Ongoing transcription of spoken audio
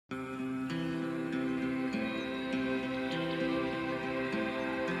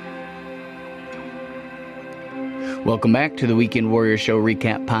Welcome back to the Weekend Warrior Show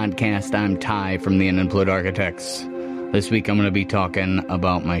Recap Podcast. I'm Ty from the Unemployed Architects. This week I'm going to be talking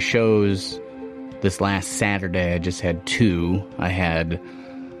about my shows. This last Saturday I just had two. I had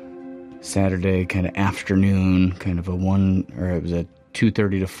Saturday kind of afternoon, kind of it was a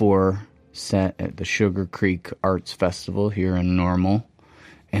 2:30 to 4 set at the Sugar Creek Arts Festival here in Normal.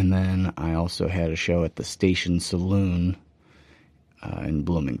 And then I also had a show at the Station Saloon in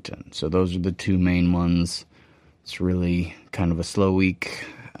Bloomington. So those are the two main ones. It's really kind of a slow week,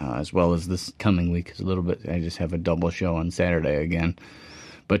 as well as this coming week is a little bit. I just have a double show on Saturday again.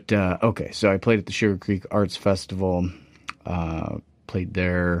 But, okay, so I played at the Sugar Creek Arts Festival, played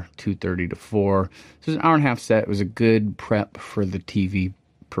there 2:30 to 4. So it was an hour and a half set. It was a good prep for the TV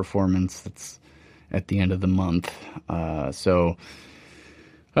performance that's at the end of the month. So,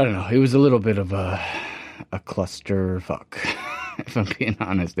 I don't know, it was a little bit of a clusterfuck, if I'm being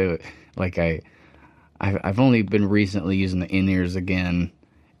honest. I've only been recently using the in-ears again,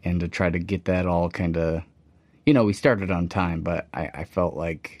 and to try to get that all kind of, we started on time, but I felt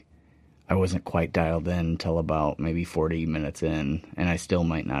like I wasn't quite dialed in until about maybe 40 minutes in, and I still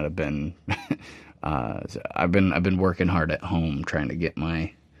might not have been. I've been working hard at home trying to get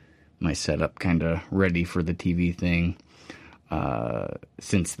my setup kind of ready for the TV thing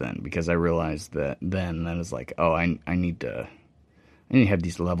since then, because I realized that it's like, oh, I need to have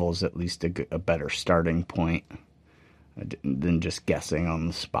these levels at least a better starting point than just guessing on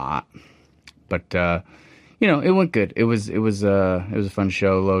the spot. But it went good. It was a fun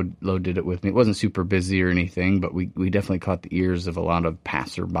show. Lo did it with me. It wasn't super busy or anything, but we definitely caught the ears of a lot of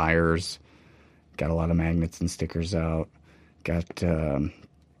passerbyers. Got a lot of magnets and stickers out. Got a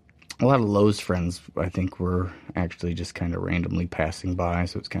lot of Lowe's friends, I think, were actually just kind of randomly passing by,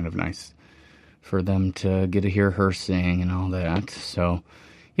 so it's kind of nice for them to get to hear her sing and all that. So,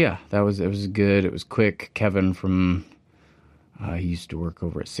 yeah, it was good. It was quick. Kevin from, he used to work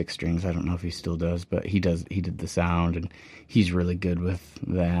over at Six Strings. I don't know if he still does, but he did the sound, and he's really good with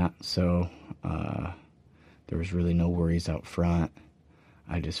that. So, there was really no worries out front.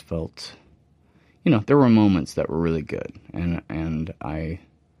 I just felt, there were moments that were really good, and I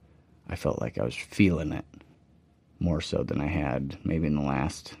felt like I was feeling it more so than I had maybe in the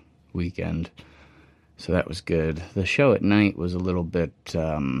last weekend. So that was good. The show at night was a little bit,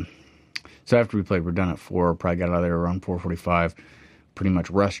 so after we played, we're done at 4, probably got out of there around 4:45, pretty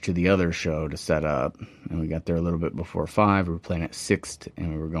much rushed to the other show to set up, and we got there a little bit before 5. We were playing at 6,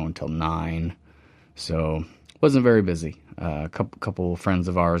 and we were going till 9, so wasn't very busy. A couple friends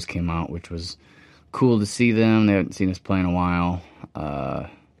of ours came out, which was cool to see them. They hadn't seen us play in a while.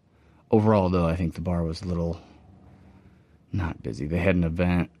 Overall, though, I think the bar was a little not busy. They had an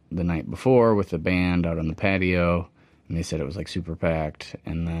event the night before with the band out on the patio, and they said it was like super packed,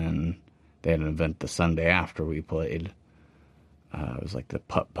 and then they had an event the Sunday after we played. It was like the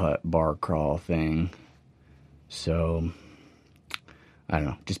putt-putt bar crawl thing. So, I don't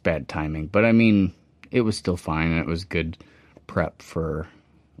know, just bad timing. But I mean, it was still fine, and it was good prep for,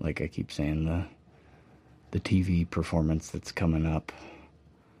 like I keep saying, the TV performance that's coming up.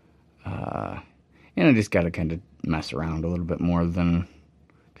 And I just got to kind of mess around a little bit more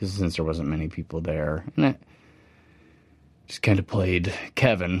because since there wasn't many people there, and I just kind of played.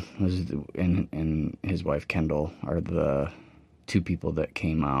 Kevin and his wife Kendall are the two people that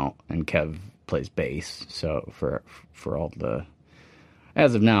came out, and Kev plays bass. So for all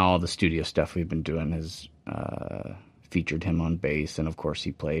as of now, all the studio stuff we've been doing has featured him on bass, and of course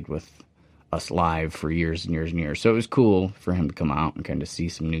he played with us live for years and years and years. So it was cool for him to come out and kind of see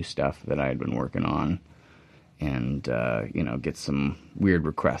some new stuff that I had been working on, and get some weird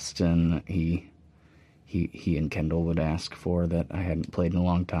requests. And he and Kendall would ask for that I hadn't played in a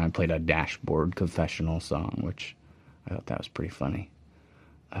long time. Played a Dashboard Confessional song, which I thought that was pretty funny.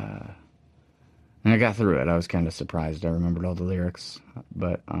 And I got through it. I was kind of surprised I remembered all the lyrics,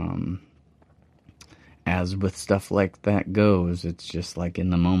 but as with stuff like that goes, it's just like in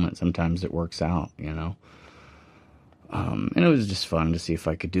the moment. Sometimes it works out, And it was just fun to see if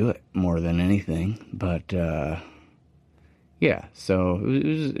I could do it more than anything. But, yeah, so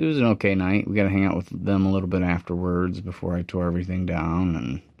it was an okay night. We got to hang out with them a little bit afterwards before I tore everything down.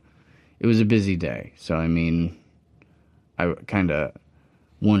 And it was a busy day. So, I mean, I kind of,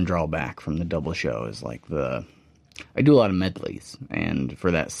 one drawback from the double show is like I do a lot of medleys, and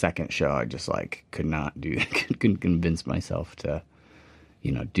for that second show, I just couldn't convince myself to,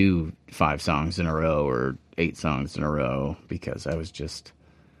 do 5 songs in a row or 8 songs in a row, because I was just,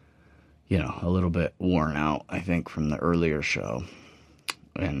 a little bit worn out, I think, from the earlier show.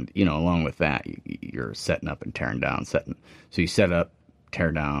 And, along with that, you're setting up and tearing down, so you set up,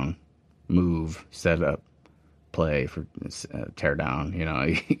 tear down, move, set up, play, for tear down.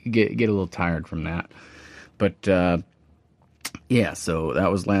 You get a little tired from that. But yeah, so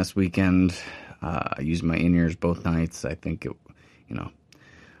that was last weekend. I used my in-ears both nights. I think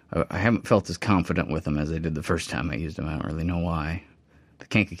I haven't felt as confident with them as I did the first time I used them. I don't really know why. The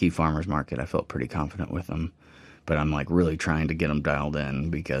Kankakee Farmers Market, I felt pretty confident with them, but I'm like really trying to get them dialed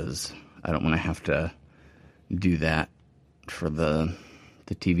in because I don't want to have to do that for the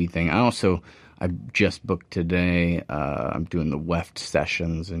TV thing. I just booked today. I'm doing the Weft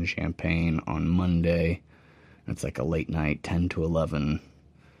sessions in Champaign on Monday. It's like a late night, 10 to 11.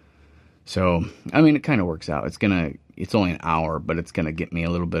 So, I mean, it kind of works out. It's only an hour, but it's going to get me a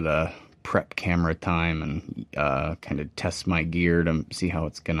little bit of prep camera time and kind of test my gear to see how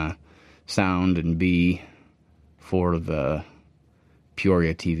it's going to sound and be for the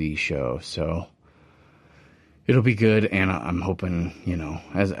Peoria TV show. So, it'll be good, and I'm hoping,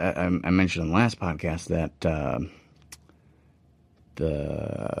 as I mentioned in the last podcast, that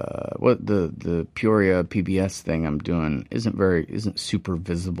the Peoria PBS thing I'm doing isn't super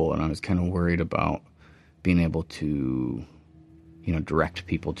visible, and I was kind of worried about being able to, direct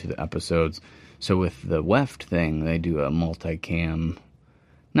people to the episodes. So with the Weft thing, they do a multicam,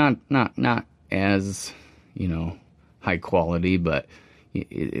 not as, high quality, but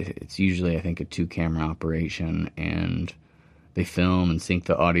it's usually, I think, a 2-camera operation, and they film and sync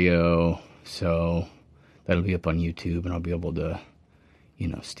the audio, so that'll be up on YouTube, and I'll be able to,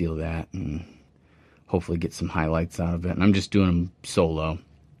 steal that and hopefully get some highlights out of it. And I'm just doing them solo.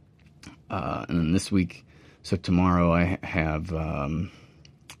 And then this week, so tomorrow I have,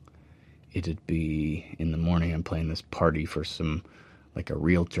 it'd be in the morning, I'm playing this party for like a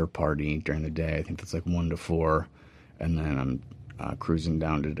realtor party during the day. I think that's like 1 to 4. And then I'm cruising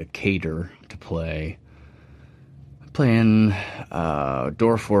down to Decatur to play. I'm playing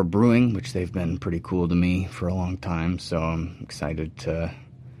Door 4 Brewing, which they've been pretty cool to me for a long time. So I'm excited to,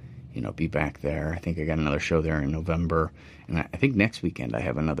 be back there. I think I got another show there in November. And I think next weekend I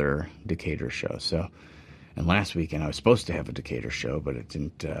have another Decatur show. So, and last weekend I was supposed to have a Decatur show, but it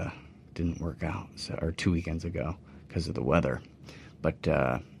didn't work out. So, or 2 weekends ago because of the weather. But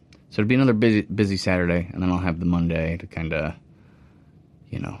so it'll be another busy Saturday, and then I'll have the Monday to kind of,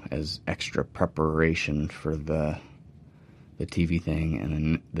 as extra preparation for the TV thing. And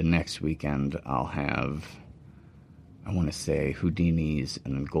then the next weekend I'll have, I want to say, Houdini's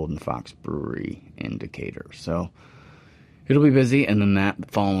and then Golden Fox Brewery in Decatur. So it'll be busy, and then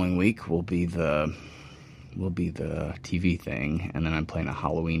that following week will be the TV thing, and then I'm playing a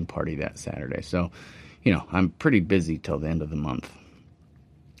Halloween party that Saturday. So, I'm pretty busy till the end of the month.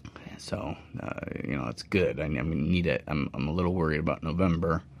 So, it's good. I need it. I'm a little worried about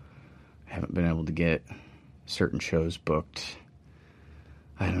November. I haven't been able to get certain shows booked.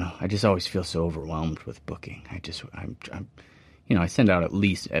 I don't know. I just always feel so overwhelmed with booking. I send out at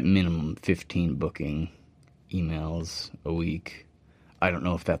minimum 15 booking emails a week. I don't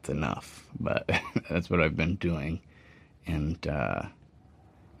know if that's enough, but that's what I've been doing. And, I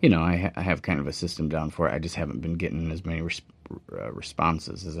have kind of a system down for it. I just haven't been getting as many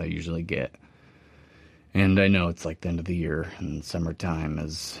responses as I usually get. And I know it's like the end of the year, and summertime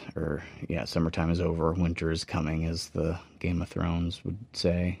is over. Winter is coming, as the Game of Thrones would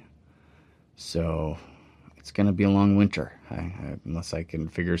say. So it's going to be a long winter, unless I can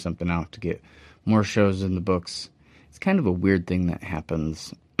figure something out to get more shows in the books. It's kind of a weird thing that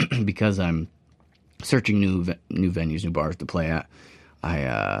happens because I'm searching new venues, new bars to play at.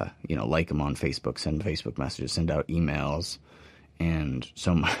 I like them on Facebook, send Facebook messages, send out emails. And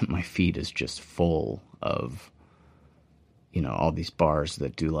so my feed is just full of, all these bars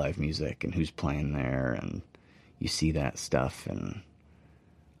that do live music and who's playing there. And you see that stuff. And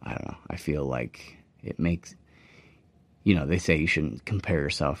I don't know. I feel like it makes, they say you shouldn't compare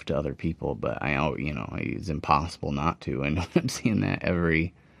yourself to other people. But it's impossible not to. I know I'm seeing that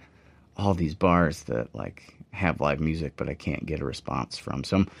all these bars that like have live music, but I can't get a response from.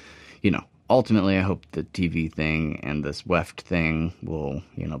 So, ultimately, I hope the TV thing and this Weft thing will,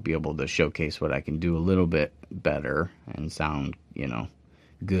 be able to showcase what I can do a little bit better and sound,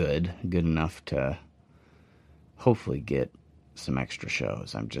 good enough to hopefully get some extra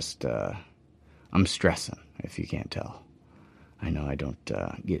shows. I'm stressing, if you can't tell. I know I don't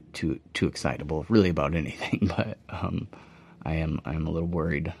get too excitable really about anything, but I'm a little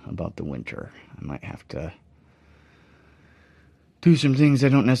worried about the winter. I might have to do some things I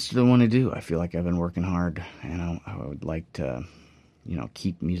don't necessarily want to do. I feel like I've been working hard, and I would like to,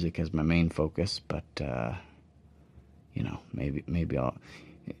 keep music as my main focus, but, maybe I'll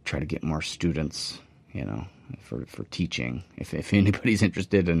try to get more students, for teaching. If anybody's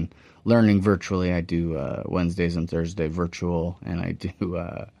interested in learning virtually, I do Wednesdays and Thursday virtual, and I do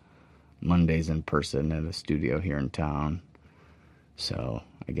Mondays in person at a studio here in town. So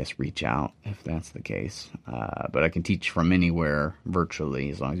I guess reach out if that's the case. But I can teach from anywhere virtually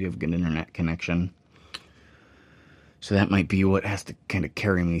as long as you have a good internet connection. So that might be what has to kind of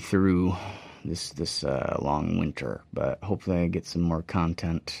carry me through this long winter. But hopefully I get some more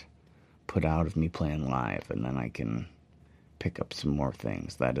content put out of me playing live, and then I can pick up some more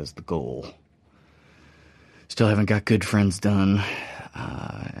things. That is the goal. Still haven't got Good Friends done.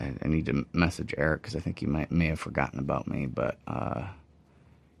 I need to message Eric because I think he may have forgotten about me, but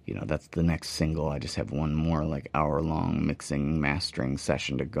that's the next single. I just have one more like hour-long mixing, mastering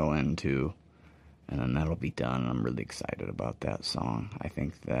session to go into, and then that'll be done. I'm really excited about that song. I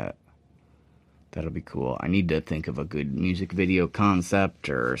think that'll be cool. I need to think of a good music video concept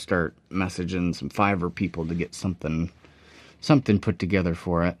or start messaging some Fiverr people to get something put together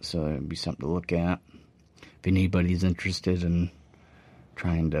for it, so it'd be something to look at. If anybody's interested in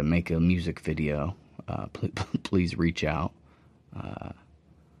trying to make a music video, please reach out.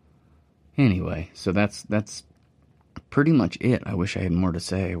 Anyway, so that's pretty much it. I wish I had more to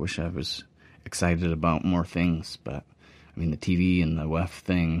say. I wish I was excited about more things, but I mean, the TV and the WEF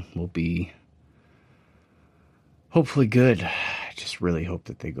thing will be hopefully good. I just really hope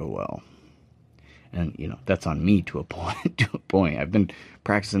that they go well. And, that's on me to a point. I've been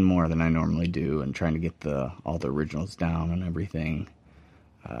practicing more than I normally do and trying to get all the originals down and everything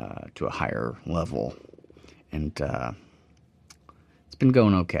to a higher level. And it's been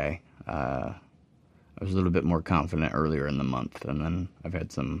going okay. I was a little bit more confident earlier in the month, and then I've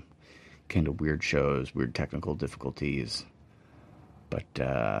had some kind of weird shows, weird technical difficulties. But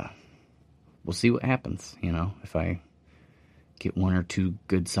we'll see what happens, If I get one or two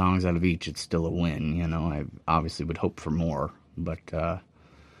good songs out of each, it's still a win, I obviously would hope for more, but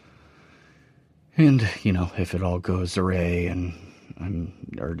if it all goes awry and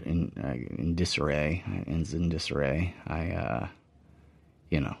in disarray, ends in disarray,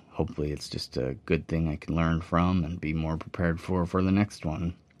 hopefully it's just a good thing I can learn from and be more prepared for the next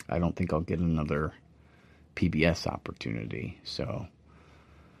one. I don't think I'll get another PBS opportunity, so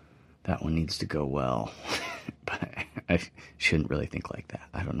that one needs to go well. But I shouldn't really think like that.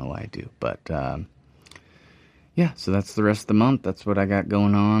 I don't know why I do. But, so that's the rest of the month. That's what I got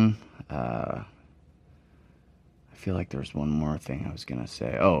going on. I feel like there's one more thing I was going to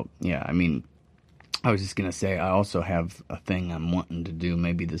say. Oh, yeah, I was just going to say I also have a thing I'm wanting to do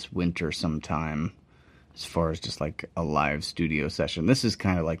maybe this winter sometime as far as just like a live studio session. This is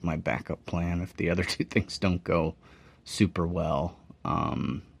kind of like my backup plan if the other two things don't go super well.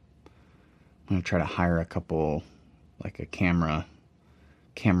 I'm going to try to hire a couple, like a camera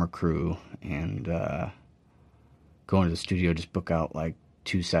crew, and go into the studio, just book out like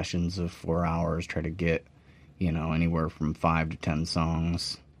 2 sessions of 4 hours, try to get, anywhere from 5 to 10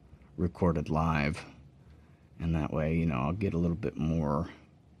 songs recorded live. And that way, I'll get a little bit more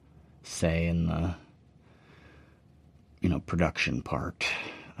say in the, production part.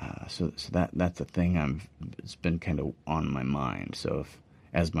 So that's a thing it's been kind of on my mind. So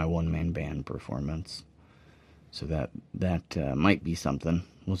as my one-man band performance. So that might be something.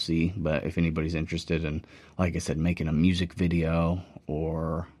 We'll see. But if anybody's interested in, like I said, making a music video,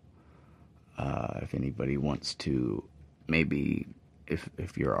 or if anybody wants to, maybe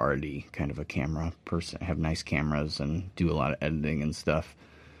if you're already kind of a camera person, have nice cameras and do a lot of editing and stuff,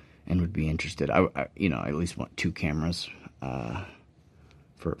 and would be interested, I at least want 2 cameras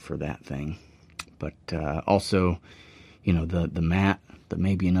for that thing. But also, the Matt, the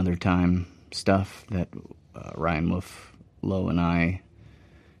Maybe Another Time stuff that Ryan Wolf Lowe and I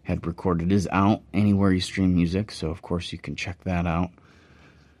had recorded is out anywhere you stream music, so of course you can check that out.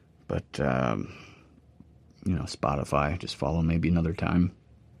 But Spotify, just follow Maybe Another Time.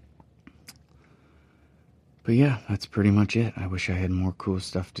 But yeah, that's pretty much it. I wish I had more cool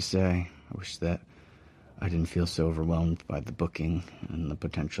stuff to say. I wish that I didn't feel so overwhelmed by the booking and the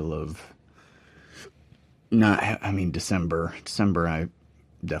potential of December. December, I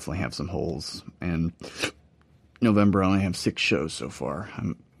definitely have some holes. And November, I only have 6 shows so far.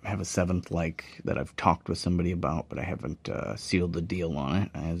 I have a 7th, that I've talked with somebody about, but I haven't sealed the deal on it,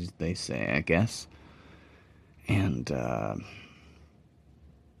 as they say, I guess. And,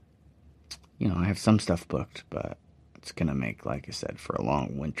 I have some stuff booked, but it's going to make, like I said, for a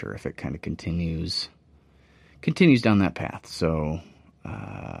long winter if it kind of continues down that path. So,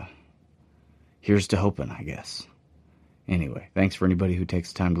 here's to hoping, I guess. Anyway, thanks for anybody who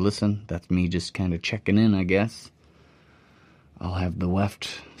takes time to listen. That's me just kind of checking in, I guess. I'll have the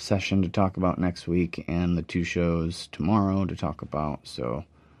Weft session to talk about next week and the 2 shows tomorrow to talk about. So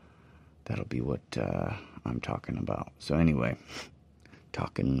that'll be what I'm talking about. So anyway,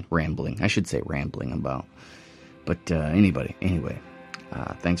 rambling. I should say rambling about. But anyway,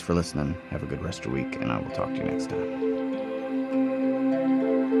 thanks for listening. Have a good rest of your week, and I will talk to you next time.